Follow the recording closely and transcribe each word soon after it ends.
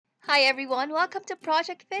Hi everyone, welcome to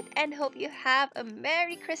Project Fit and hope you have a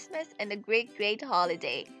Merry Christmas and a great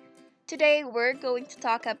holiday. Today we're going to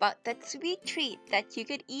talk about that sweet treat that you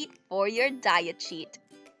could eat for your diet cheat.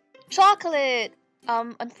 Chocolate!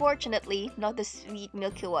 Unfortunately, not the sweet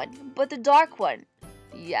milky one, but the dark one.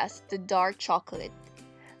 Yes, the dark chocolate.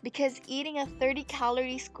 Because eating a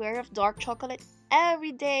 30-calorie square of dark chocolate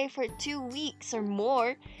every day for 2 weeks or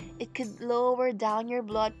more, it could lower down your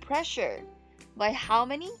blood pressure. By how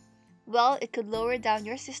many? Well, it could lower down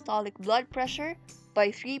your systolic blood pressure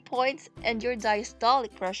by 3 points and your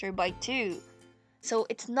diastolic pressure by 2. So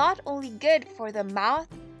it's not only good for the mouth,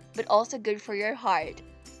 but also good for your heart.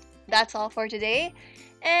 That's all for today,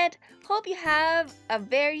 and hope you have a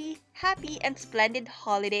very happy and splendid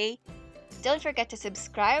holiday. Don't forget to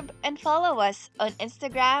subscribe and follow us on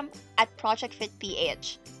Instagram at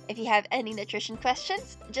ProjectFitPH. If you have any nutrition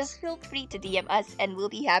questions, just feel free to DM us and we'll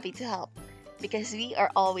be happy to help. Because we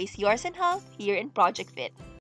are always yours in health here in Project Fit.